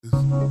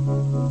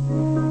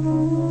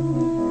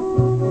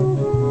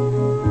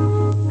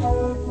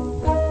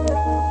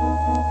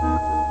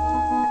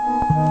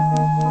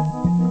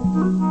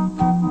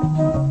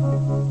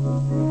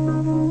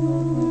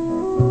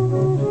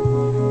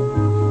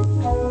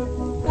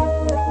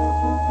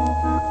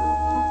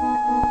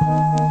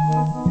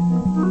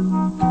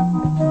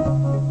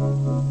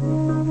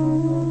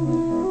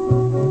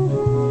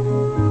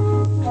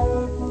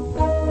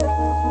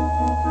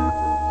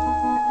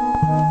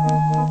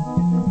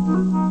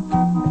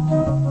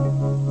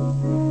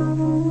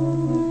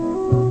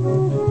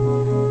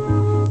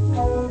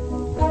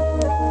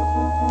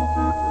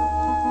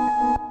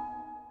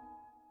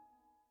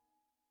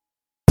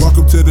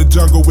To the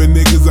jungle with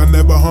niggas I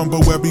never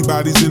humble.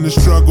 Everybody's in the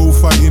struggle,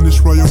 fighting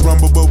this Royal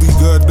Rumble, but we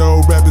good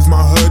though. Rap is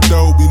my hood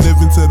though. We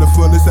living to the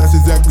fullest, that's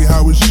exactly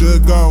how it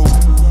should go.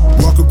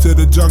 Welcome to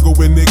the jungle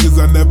with niggas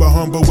I never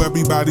humble.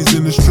 Everybody's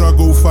in the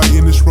struggle,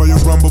 fighting this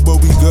Royal Rumble, but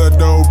we good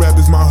though. Rap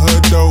is my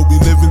hood though. We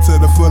living to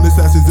the fullest,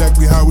 that's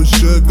exactly how it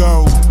should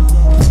go.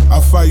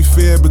 I fight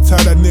fair, but tell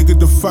that nigga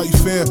to fight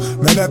fair.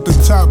 Not at the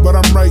top, but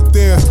I'm right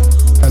there.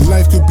 And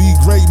life could be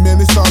great, man,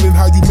 it's all in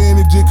how you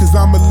manage it. Cause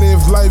I'ma live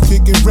life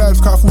kicking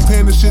raps, Kafu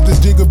Panda shit. The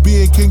jig of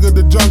being king of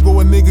the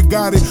jungle, a nigga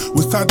got it.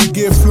 Was time to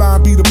get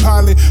fly and be the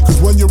pilot. Cause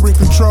when you're in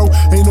control,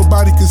 ain't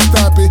nobody can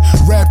stop it.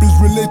 Rap is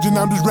religion,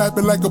 I'm just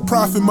rapping like a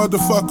prophet,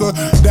 motherfucker.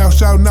 Thou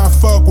shalt not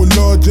fuck with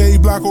Lord J.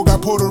 Blanco.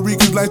 Got Puerto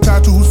Ricans like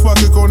Tacho, who's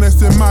fucking con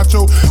este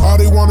macho.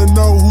 All they wanna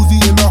know who's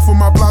eating off of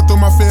my block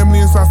though. My family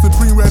inside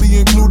Supreme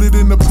ready included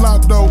in the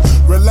plot though.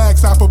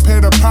 Relax, I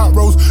prepare the pot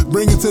roast.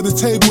 Bring it to the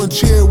table and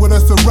cheer with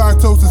us to rock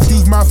toast.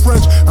 Excuse my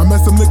French, I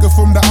met some nigga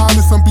from the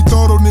island. Some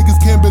Pitoro niggas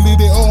can't believe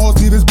they all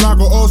see this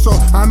Blanco also.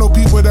 I know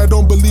people that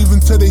don't believe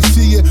until they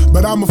see it,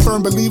 but I'm a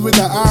firm believer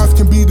that eyes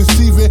can be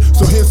deceiving.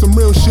 So here's some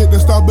real shit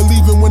that start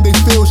believing when they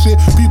feel shit.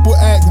 People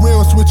act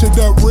real, switch it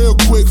up real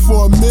quick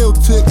for a meal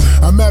tick.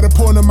 I'm at a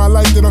point in my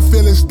life that I'm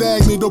feeling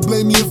stagnant. Don't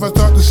blame me if I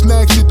start to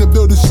snack shit to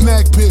build a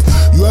snack pit.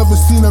 You ever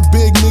seen a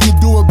big nigga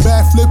do a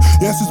backflip?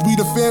 Yes, it's we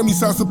the family,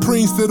 South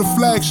Supremes to the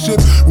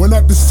flagship. We're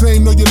not the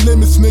same, know your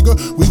limits, nigga.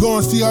 We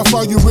gon' see how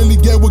far you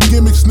really get with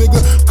gimmicks, nigga.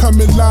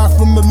 Coming live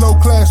from the low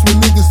class with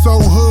niggas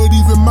so hood,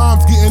 even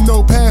moms getting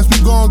no pass.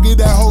 We gon'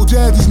 get that whole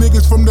jazz. These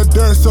niggas from the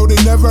dirt, so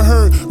they never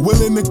hurt.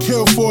 Willing to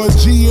kill for a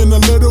G and a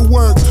little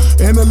work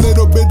and a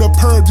little bit of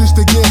purr just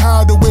to get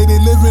high. The way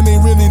they living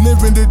ain't really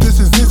living, they're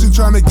just existing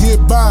trying to get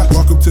by.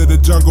 Welcome to the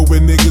jungle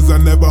with niggas I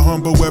never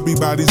humble.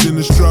 Everybody's in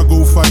the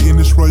struggle, fighting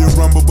this Royal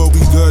Rumble, but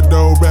we good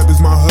though. Rap is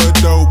my hood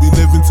though. We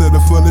living to the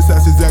fullest,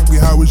 that's exactly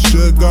how it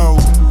should go.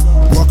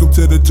 Welcome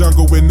to the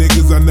jungle with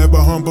niggas I never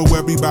humble.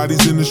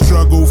 Everybody's in the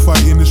struggle,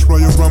 fighting this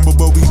Royal Rumble,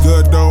 but we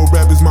good though.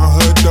 Rap is my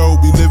hood though.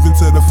 We living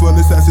to the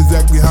fullest, that's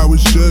exactly how it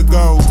should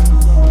go.